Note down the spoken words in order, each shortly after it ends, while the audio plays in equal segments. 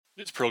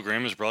This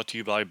program is brought to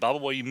you by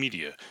Bible Way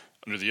Media,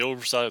 under the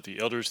oversight of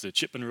the elders of the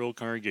Chipman Road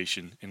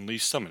Congregation in Lee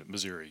Summit,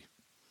 Missouri.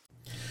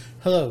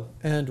 Hello,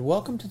 and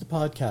welcome to the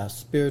podcast,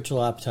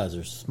 Spiritual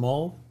Appetizers,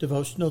 small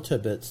devotional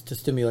tidbits to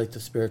stimulate the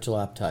spiritual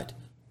appetite.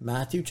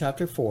 Matthew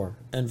chapter 4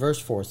 and verse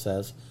 4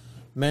 says,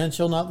 "Man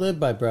shall not live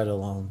by bread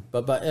alone,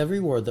 but by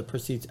every word that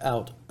proceeds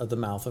out of the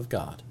mouth of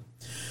God."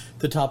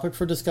 The topic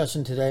for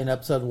discussion today in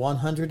episode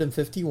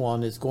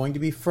 151 is going to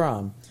be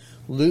from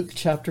Luke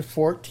chapter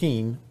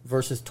 14,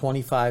 verses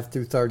 25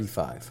 through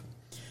 35.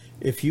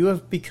 If you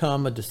have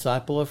become a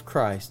disciple of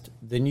Christ,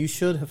 then you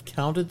should have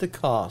counted the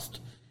cost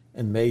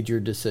and made your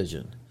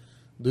decision.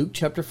 Luke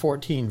chapter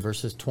 14,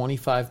 verses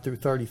 25 through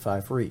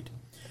 35 read,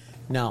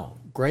 "Now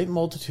great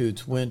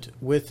multitudes went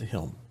with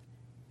him,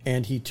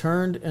 and he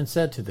turned and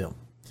said to them,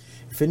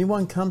 If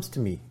anyone comes to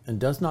me and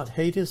does not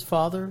hate his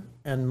father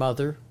and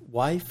mother,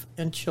 wife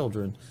and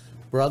children,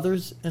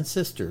 brothers and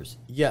sisters,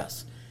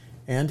 yes,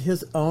 and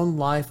his own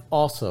life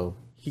also,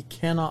 he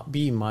cannot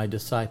be my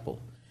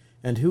disciple.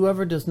 And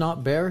whoever does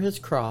not bear his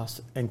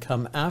cross and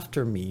come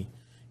after me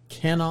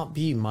cannot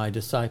be my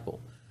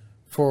disciple.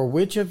 For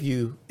which of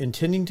you,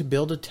 intending to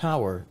build a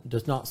tower,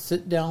 does not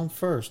sit down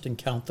first and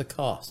count the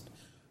cost,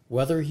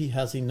 whether he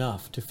has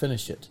enough to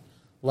finish it,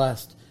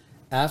 lest,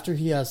 after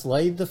he has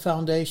laid the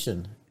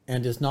foundation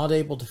and is not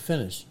able to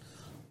finish,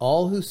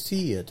 all who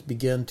see it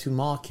begin to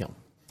mock him,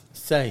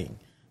 saying,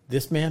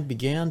 This man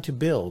began to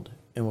build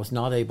and was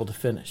not able to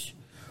finish?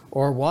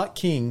 Or what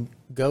king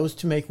goes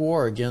to make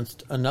war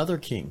against another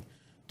king,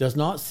 does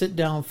not sit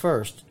down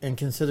first and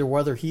consider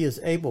whether he is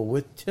able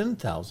with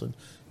 10,000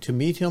 to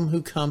meet him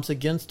who comes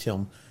against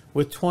him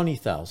with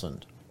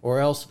 20,000? Or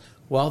else,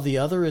 while the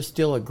other is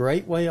still a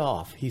great way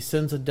off, he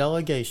sends a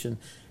delegation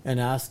and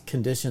asks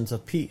conditions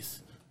of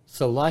peace.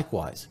 So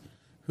likewise,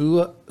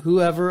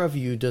 whoever of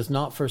you does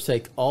not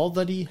forsake all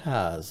that he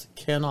has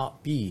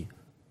cannot be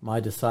my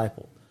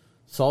disciple.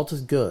 Salt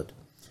is good,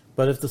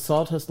 but if the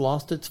salt has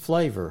lost its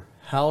flavor,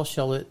 how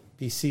shall it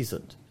be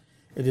seasoned?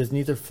 It is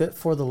neither fit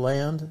for the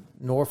land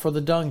nor for the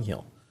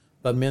dunghill,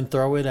 but men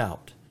throw it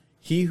out.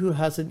 He who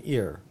has an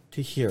ear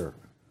to hear,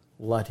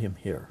 let him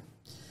hear."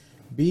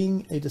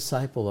 Being a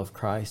disciple of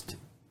Christ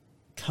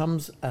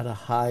comes at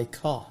a high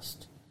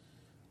cost.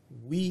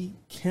 We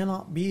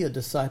cannot be a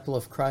disciple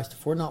of Christ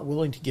if we're not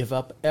willing to give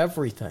up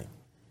everything.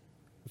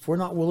 If we're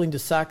not willing to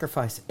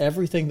sacrifice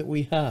everything that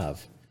we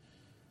have,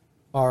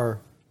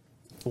 our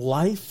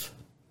life,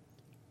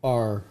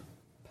 our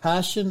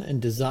passion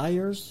and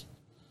desires,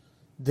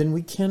 then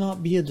we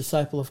cannot be a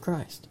disciple of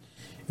Christ.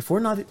 If we're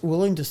not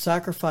willing to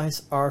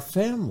sacrifice our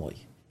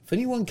family, if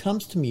anyone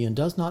comes to me and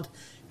does not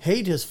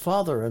hate his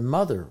father and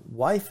mother,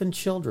 wife and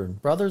children,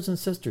 brothers and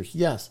sisters,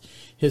 yes,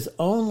 his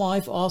own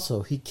life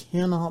also, he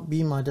cannot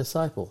be my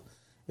disciple.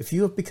 If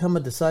you have become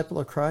a disciple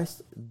of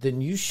Christ,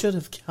 then you should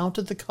have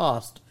counted the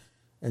cost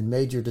and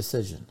made your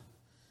decision.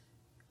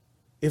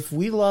 If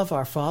we love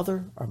our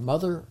father, our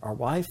mother, our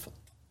wife,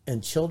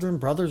 and children,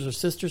 brothers or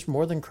sisters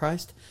more than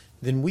Christ,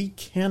 then we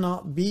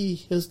cannot be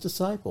his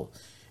disciple.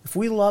 If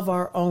we love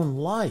our own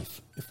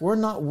life, if we're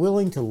not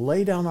willing to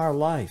lay down our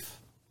life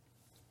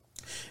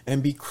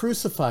and be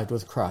crucified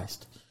with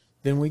Christ,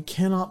 then we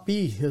cannot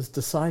be his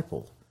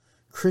disciple.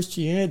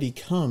 Christianity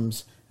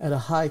comes at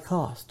a high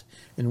cost,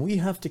 and we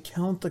have to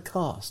count the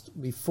cost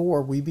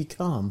before we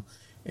become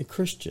a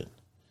Christian.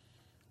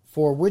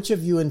 For which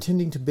of you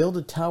intending to build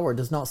a tower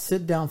does not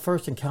sit down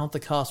first and count the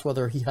cost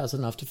whether he has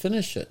enough to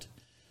finish it?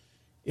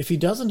 If he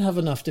doesn't have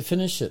enough to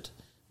finish it,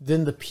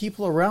 then the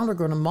people around are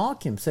going to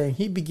mock him, saying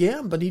he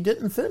began, but he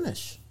didn't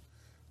finish.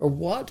 Or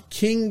what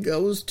king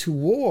goes to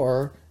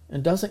war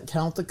and doesn't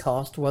count the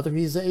cost whether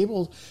he's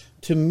able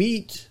to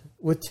meet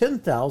with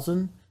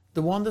 10,000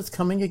 the one that's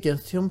coming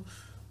against him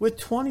with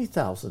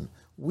 20,000?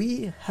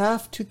 We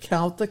have to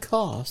count the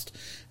cost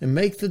and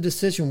make the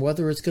decision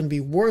whether it's going to be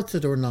worth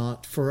it or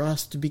not for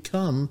us to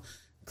become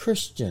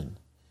Christian.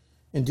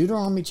 In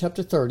Deuteronomy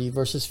chapter 30,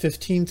 verses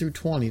 15 through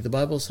 20, the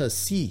Bible says,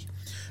 "See,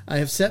 I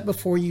have set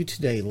before you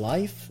today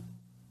life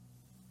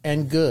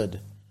and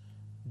good,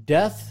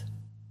 death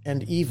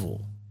and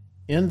evil,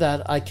 in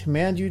that I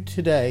command you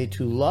today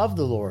to love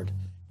the Lord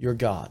your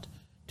God,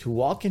 to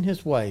walk in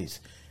his ways,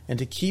 and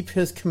to keep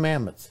his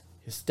commandments,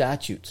 his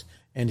statutes,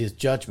 and his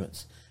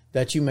judgments,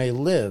 that you may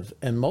live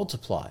and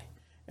multiply.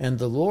 And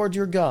the Lord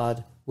your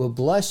God will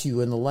bless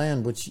you in the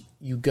land which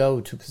you go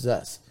to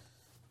possess.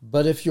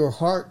 But if your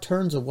heart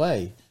turns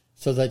away,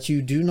 so that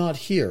you do not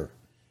hear,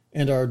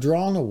 and are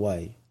drawn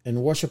away,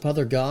 and worship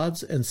other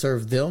gods, and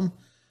serve them,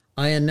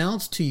 I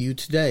announce to you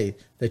today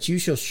that you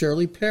shall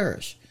surely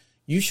perish.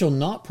 You shall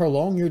not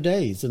prolong your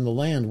days in the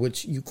land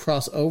which you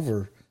cross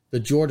over the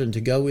Jordan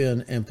to go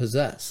in and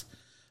possess.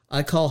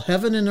 I call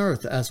heaven and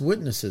earth as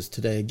witnesses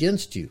today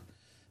against you,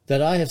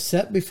 that I have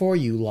set before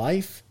you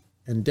life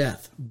and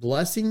death,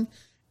 blessing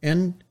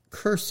and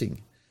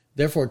cursing.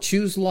 Therefore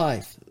choose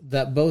life,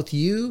 that both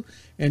you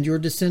and your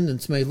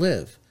descendants may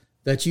live,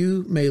 that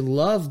you may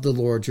love the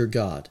Lord your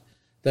God,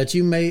 that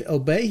you may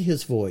obey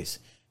his voice,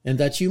 and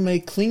that you may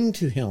cling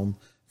to him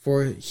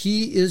For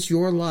he is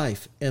your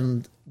life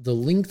and the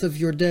length of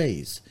your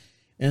days,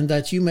 and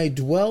that you may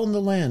dwell in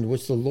the land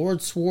which the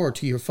Lord swore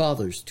to your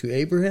fathers, to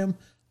Abraham,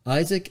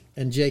 Isaac,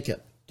 and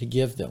Jacob, to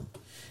give them.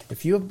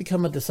 If you have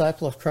become a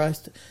disciple of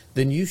Christ,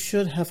 then you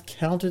should have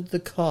counted the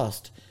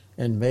cost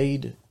and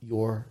made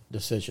your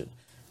decision.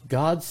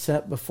 God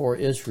set before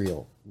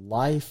Israel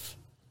life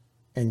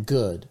and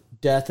good,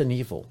 death and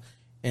evil,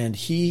 and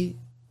he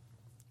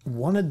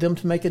wanted them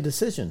to make a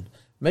decision.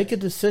 Make a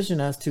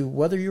decision as to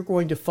whether you're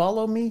going to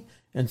follow me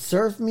and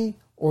serve me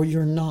or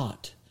you're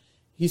not.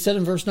 He said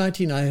in verse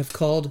 19, I have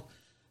called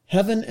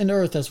heaven and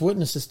earth as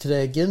witnesses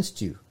today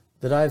against you,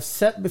 that I have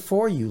set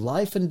before you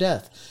life and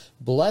death,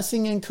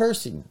 blessing and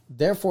cursing.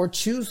 Therefore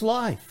choose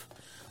life.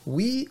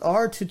 We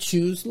are to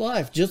choose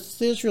life, just as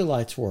the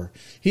Israelites were.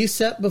 He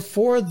set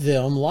before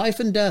them life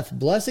and death,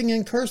 blessing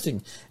and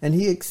cursing, and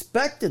he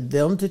expected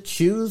them to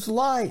choose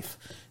life.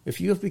 If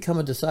you have become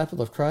a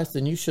disciple of Christ,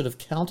 then you should have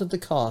counted the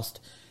cost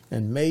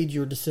and made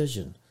your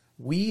decision.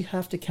 We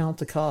have to count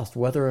the cost,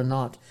 whether or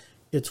not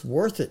it's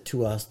worth it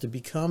to us to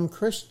become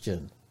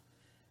Christian.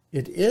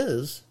 It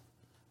is.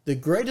 The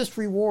greatest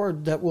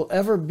reward that will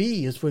ever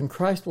be is when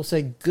Christ will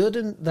say,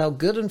 thou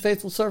good and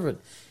faithful servant,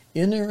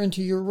 enter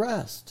into your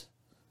rest.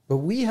 But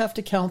we have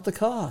to count the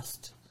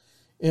cost.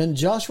 In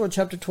Joshua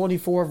chapter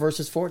 24,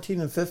 verses 14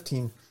 and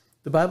 15,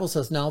 the Bible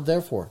says, Now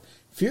therefore,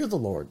 fear the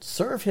Lord,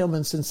 serve him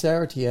in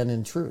sincerity and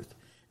in truth,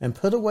 and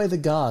put away the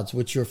gods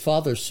which your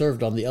fathers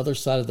served on the other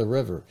side of the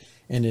river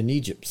and in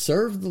Egypt.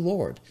 Serve the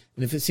Lord.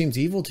 And if it seems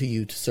evil to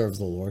you to serve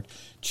the Lord,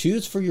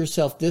 choose for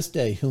yourself this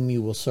day whom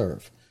you will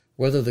serve,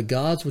 whether the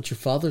gods which your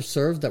fathers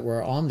served that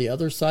were on the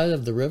other side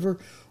of the river,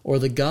 or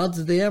the gods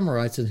of the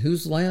Amorites in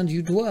whose land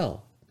you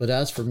dwell. But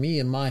as for me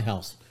and my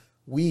house,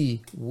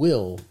 we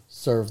will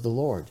serve the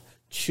Lord.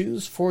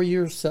 Choose for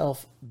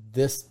yourself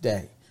this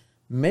day.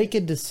 Make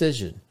a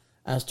decision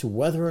as to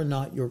whether or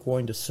not you're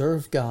going to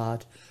serve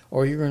God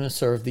or you're going to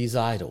serve these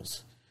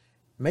idols.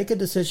 Make a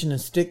decision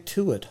and stick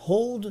to it.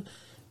 Hold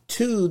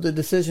to the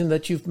decision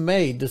that you've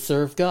made to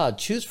serve God.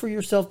 Choose for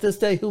yourself this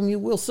day whom you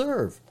will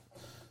serve,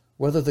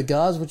 whether the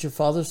gods which your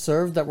fathers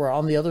served that were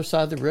on the other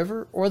side of the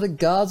river, or the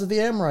gods of the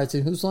Amorites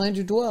in whose land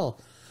you dwell.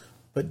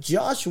 But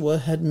Joshua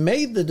had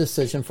made the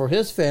decision for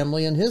his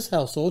family and his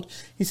household.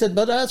 He said,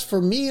 but as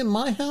for me and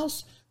my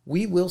house,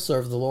 we will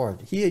serve the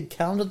Lord. He had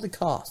counted the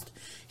cost.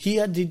 He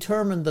had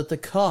determined that the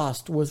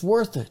cost was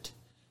worth it.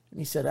 And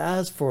he said,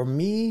 as for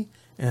me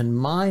and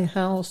my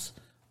house,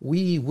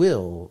 we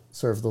will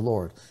serve the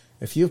Lord.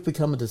 If you've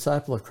become a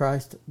disciple of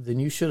Christ, then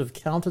you should have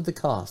counted the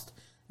cost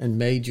and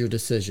made your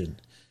decision.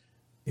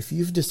 If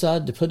you've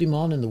decided to put him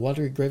on in the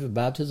watery grave of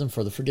baptism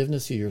for the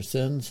forgiveness of your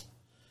sins,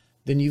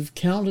 then you've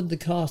counted the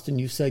cost and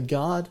you've said,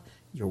 God,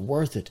 you're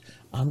worth it.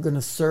 I'm going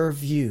to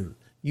serve you.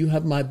 You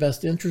have my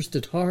best interest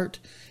at heart,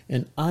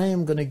 and I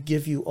am going to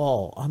give you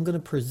all. I'm going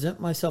to present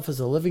myself as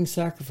a living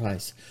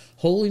sacrifice,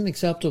 holy and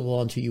acceptable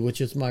unto you,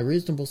 which is my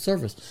reasonable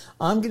service.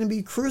 I'm going to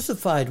be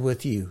crucified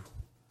with you.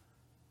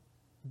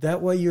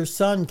 That way your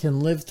son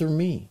can live through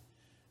me.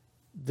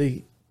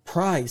 The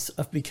price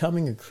of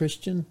becoming a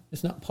Christian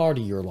is not part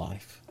of your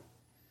life.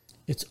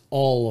 It's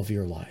all of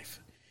your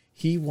life.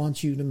 He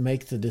wants you to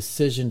make the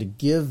decision to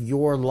give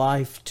your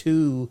life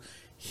to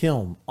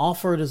him.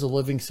 Offer it as a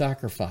living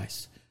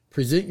sacrifice.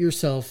 Present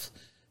yourself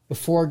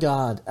before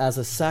God as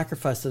a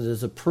sacrifice that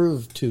is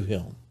approved to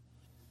him.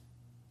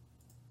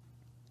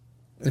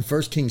 In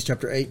 1 Kings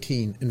chapter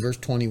 18, in verse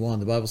 21,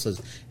 the Bible says,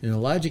 And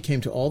Elijah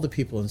came to all the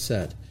people and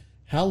said,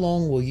 How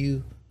long will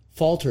you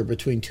falter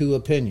between two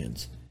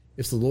opinions?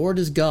 If the Lord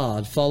is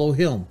God, follow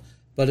him.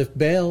 But if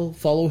Baal,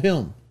 follow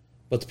him.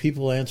 But the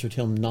people answered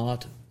him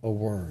not a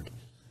word.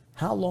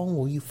 How long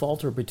will you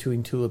falter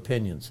between two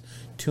opinions?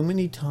 Too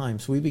many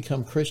times we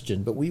become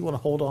Christian, but we want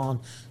to hold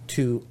on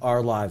to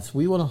our lives.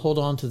 We want to hold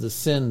on to the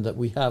sin that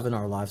we have in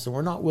our lives, and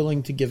we're not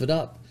willing to give it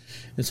up.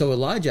 And so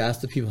Elijah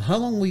asked the people, how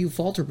long will you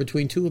falter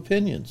between two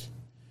opinions?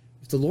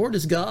 If the Lord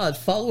is God,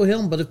 follow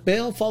him, but if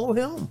Baal, follow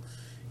him.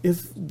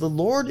 If the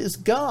Lord is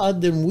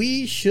God, then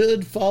we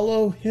should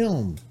follow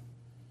him.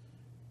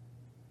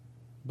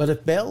 But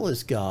if Baal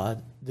is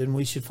God, then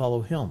we should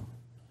follow him.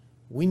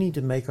 We need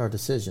to make our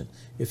decision.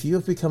 If you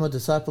have become a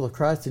disciple of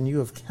Christ, then you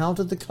have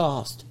counted the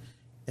cost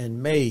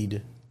and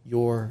made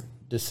your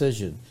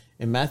decision.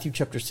 In Matthew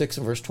chapter 6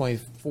 and verse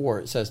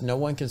 24, it says, No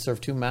one can serve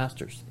two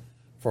masters,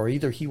 for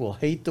either he will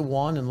hate the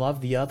one and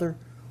love the other,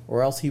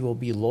 or else he will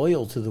be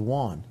loyal to the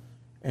one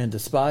and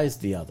despise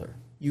the other.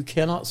 You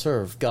cannot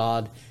serve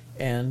God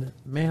and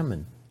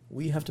mammon.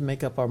 We have to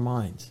make up our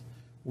minds.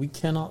 We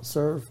cannot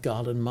serve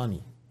God and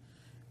money.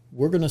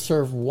 We're going to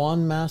serve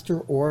one master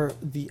or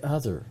the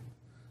other.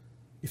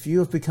 If you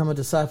have become a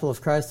disciple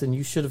of Christ, then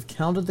you should have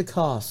counted the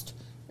cost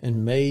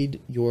and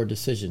made your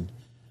decision.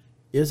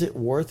 Is it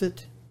worth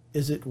it?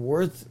 Is it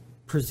worth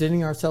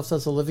presenting ourselves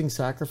as a living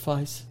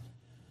sacrifice?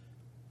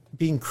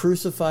 Being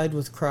crucified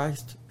with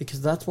Christ?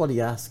 Because that's what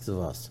he asks of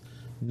us.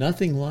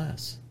 Nothing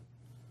less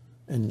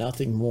and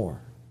nothing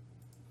more.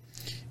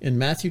 In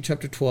Matthew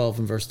chapter 12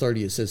 and verse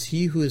 30, it says,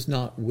 "He who is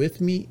not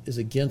with me is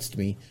against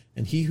me,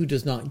 and he who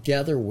does not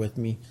gather with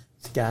me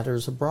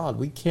scatters abroad."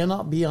 We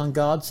cannot be on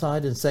God's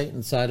side and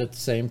Satan's side at the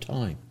same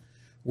time.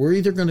 We're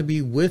either going to be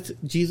with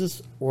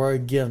Jesus or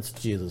against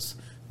Jesus.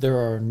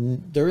 There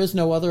is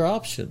no other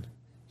option.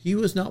 He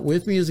who is not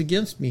with me is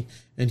against me,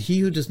 and he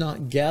who does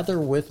not gather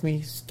with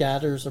me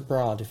scatters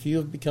abroad. If you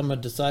have become a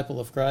disciple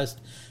of Christ,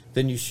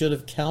 then you should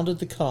have counted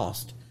the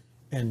cost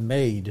and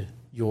made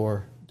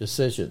your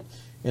decision.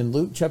 In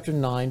Luke chapter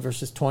 9,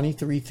 verses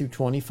 23 through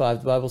 25,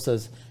 the Bible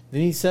says,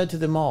 "Then he said to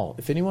them all,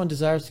 'If anyone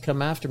desires to come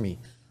after me,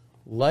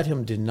 let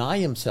him deny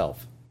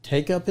himself,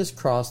 take up his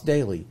cross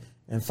daily,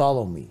 and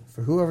follow me.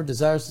 For whoever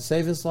desires to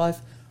save his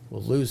life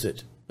will lose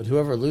it, but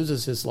whoever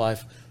loses his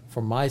life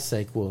for my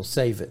sake will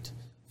save it.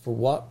 For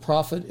what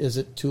profit is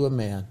it to a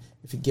man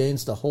if he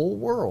gains the whole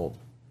world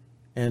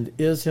and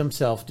is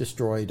himself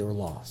destroyed or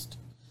lost?'"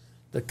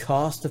 The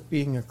cost of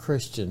being a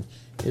Christian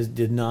is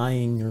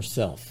denying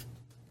yourself,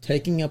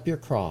 taking up your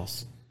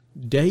cross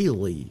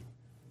daily,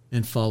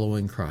 and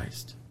following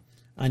Christ.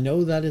 I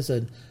know that is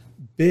a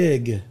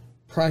big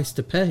price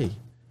to pay,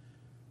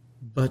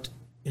 but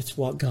it's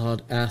what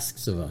God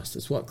asks of us.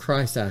 It's what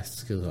Christ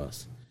asks of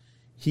us.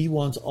 He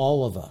wants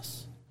all of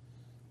us.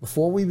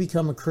 Before we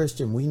become a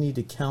Christian, we need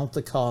to count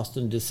the cost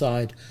and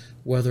decide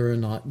whether or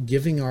not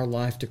giving our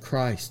life to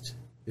Christ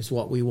is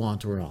what we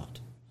want or not.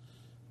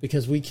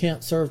 Because we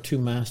can't serve two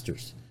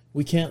masters.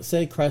 We can't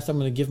say, "Christ, I'm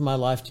going to give my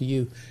life to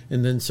you,"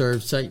 and then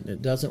serve Satan.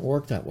 It doesn't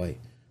work that way.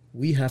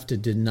 We have to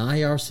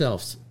deny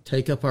ourselves,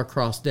 take up our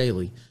cross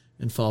daily,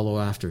 and follow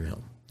after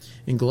him.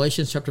 In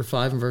Galatians chapter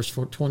 5 and verse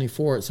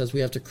 24, it says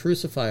we have to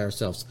crucify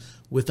ourselves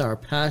with our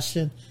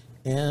passion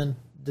and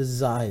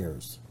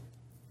desires.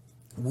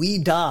 We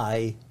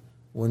die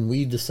when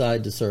we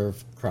decide to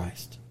serve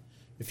Christ.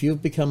 If you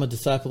have become a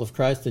disciple of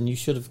Christ, then you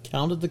should have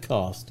counted the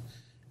cost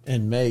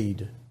and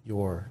made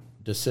your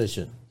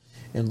decision.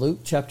 In Luke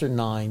chapter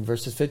 9,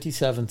 verses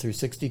 57 through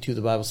 62,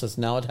 the Bible says,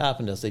 "Now it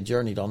happened as they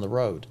journeyed on the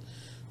road,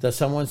 that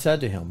someone said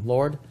to him,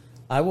 'Lord,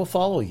 I will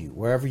follow you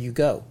wherever you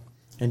go.'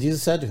 And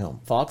Jesus said to him,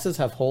 'Foxes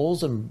have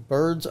holes and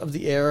birds of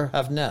the air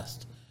have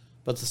nests,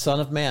 but the Son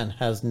of Man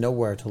has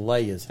nowhere to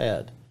lay his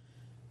head.'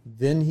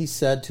 Then he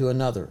said to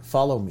another,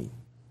 'Follow me.'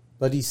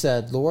 But he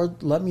said,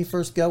 'Lord, let me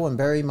first go and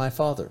bury my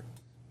father.'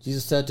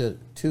 Jesus said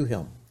to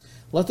him,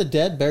 'Let the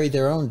dead bury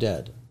their own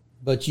dead,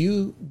 but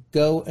you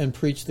go and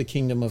preach the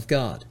kingdom of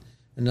God.'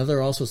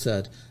 Another also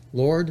said,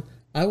 'Lord,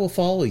 I will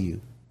follow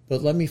you,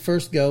 but let me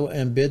first go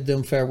and bid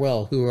them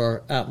farewell who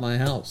are at my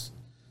house.'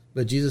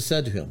 But Jesus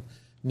said to him,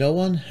 'No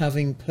one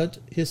having put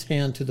his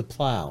hand to the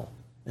plow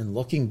and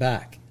looking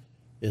back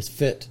is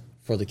fit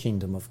for the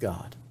kingdom of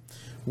God.'"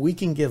 We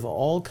can give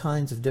all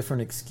kinds of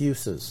different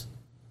excuses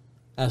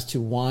as to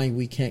why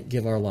we can't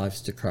give our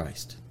lives to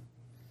Christ.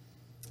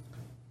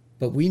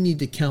 But we need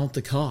to count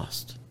the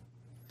cost.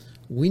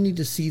 We need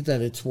to see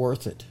that it's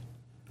worth it.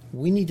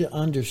 We need to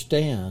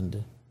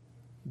understand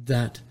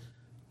that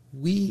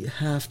we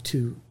have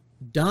to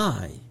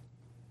die,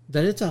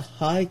 that it's a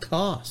high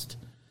cost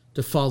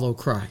to follow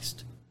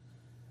Christ.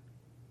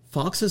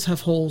 Foxes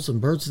have holes and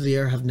birds of the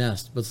air have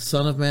nests, but the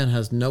Son of Man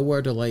has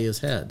nowhere to lay his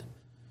head.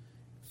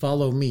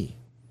 Follow me.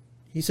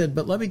 He said,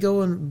 "But let me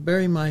go and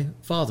bury my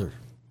father."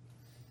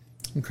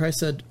 And Christ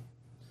said,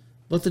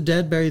 "Let the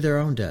dead bury their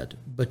own dead,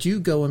 but you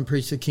go and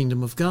preach the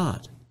kingdom of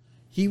God."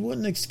 He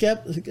wouldn't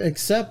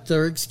accept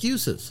their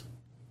excuses.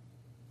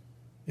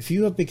 If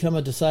you have become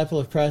a disciple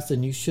of Christ,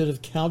 then you should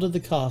have counted the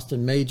cost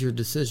and made your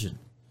decision.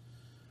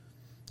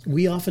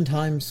 We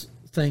oftentimes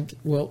think,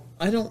 well,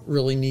 I don't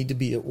really need to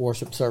be at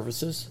worship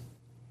services.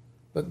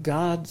 But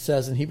God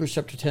says in Hebrews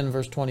chapter 10,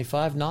 verse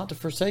 25, not to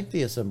forsake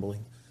the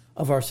assembling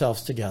of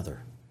ourselves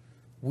together.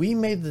 We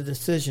made the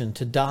decision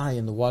to die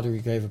in the watery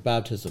grave of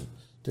baptism,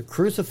 to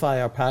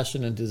crucify our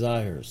passion and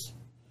desires.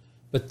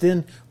 But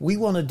then we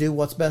want to do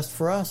what's best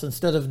for us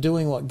instead of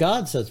doing what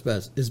God says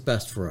is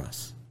best for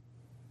us.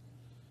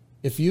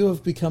 If you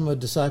have become a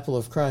disciple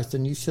of Christ,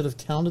 then you should have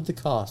counted the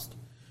cost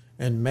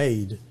and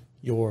made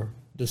your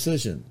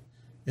decision.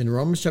 In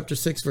Romans chapter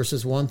 6,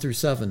 verses 1 through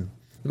 7,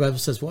 the Bible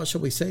says, "What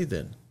shall we say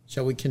then?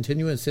 Shall we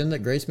continue in sin that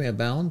grace may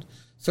abound?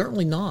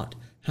 Certainly not.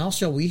 How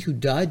shall we who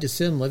died to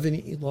sin live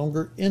any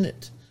longer in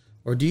it?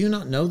 Or do you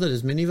not know that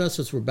as many of us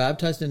as were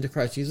baptized into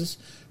Christ Jesus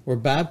were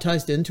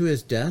baptized into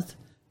his death?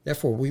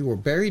 Therefore we were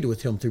buried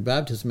with him through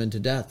baptism into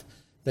death,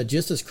 that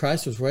just as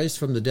Christ was raised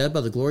from the dead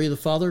by the glory of the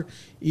Father,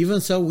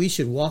 even so we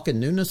should walk in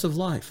newness of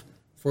life.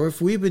 For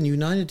if we have been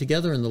united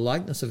together in the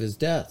likeness of his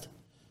death,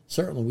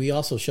 certainly we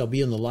also shall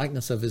be in the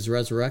likeness of his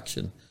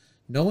resurrection,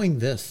 knowing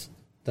this,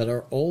 that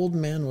our old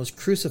man was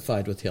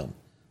crucified with him,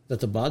 that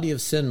the body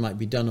of sin might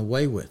be done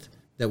away with,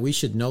 that we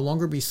should no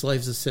longer be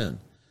slaves of sin.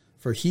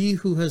 For he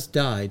who has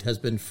died has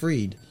been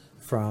freed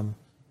from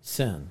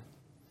sin."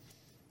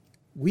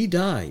 We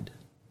died.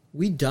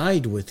 We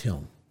died with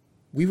him.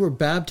 We were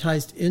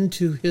baptized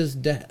into his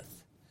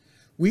death.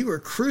 We were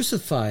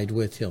crucified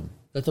with him,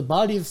 that the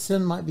body of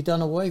sin might be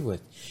done away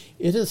with.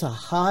 It is a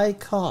high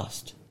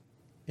cost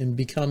in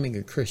becoming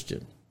a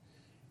Christian.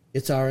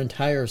 It's our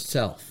entire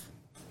self.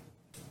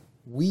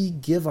 We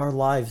give our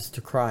lives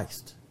to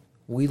Christ.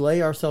 We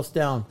lay ourselves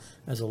down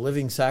as a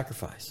living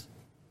sacrifice.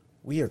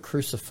 We are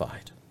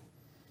crucified.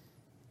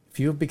 If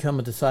you have become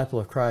a disciple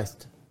of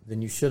Christ,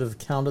 then you should have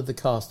counted the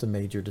cost and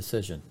made your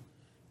decision.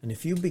 And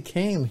if you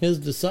became his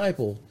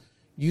disciple,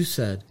 you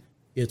said,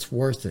 it's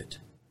worth it,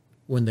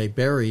 when they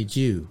buried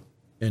you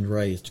and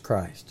raised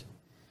Christ.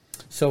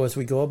 So as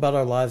we go about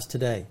our lives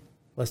today,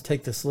 let's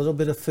take this little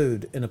bit of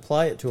food and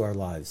apply it to our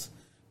lives,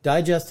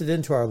 digest it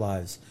into our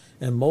lives,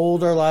 and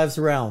mold our lives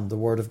around the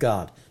Word of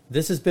God.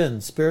 This has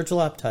been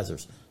Spiritual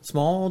Appetizers,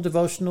 small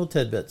devotional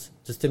tidbits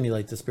to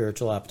stimulate the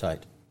spiritual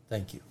appetite.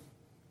 Thank you.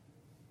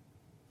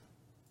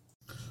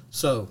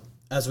 So,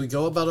 as we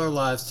go about our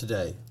lives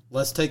today,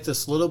 let's take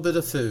this little bit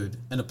of food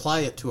and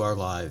apply it to our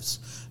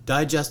lives,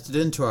 digest it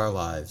into our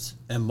lives,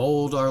 and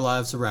mold our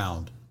lives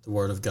around the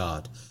Word of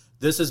God.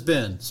 This has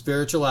been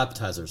Spiritual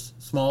Appetizers,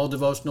 small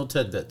devotional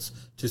tidbits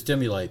to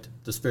stimulate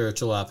the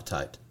spiritual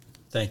appetite.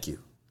 Thank you.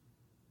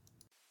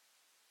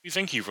 We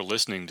thank you for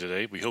listening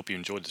today. We hope you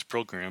enjoyed this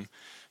program.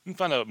 You can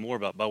find out more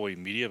about Byway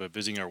Media by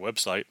visiting our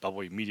website,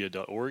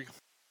 bywaymedia.org.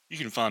 You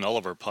can find all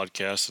of our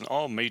podcasts on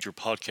all major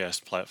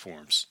podcast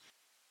platforms.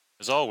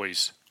 As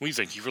always, we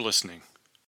thank you for listening.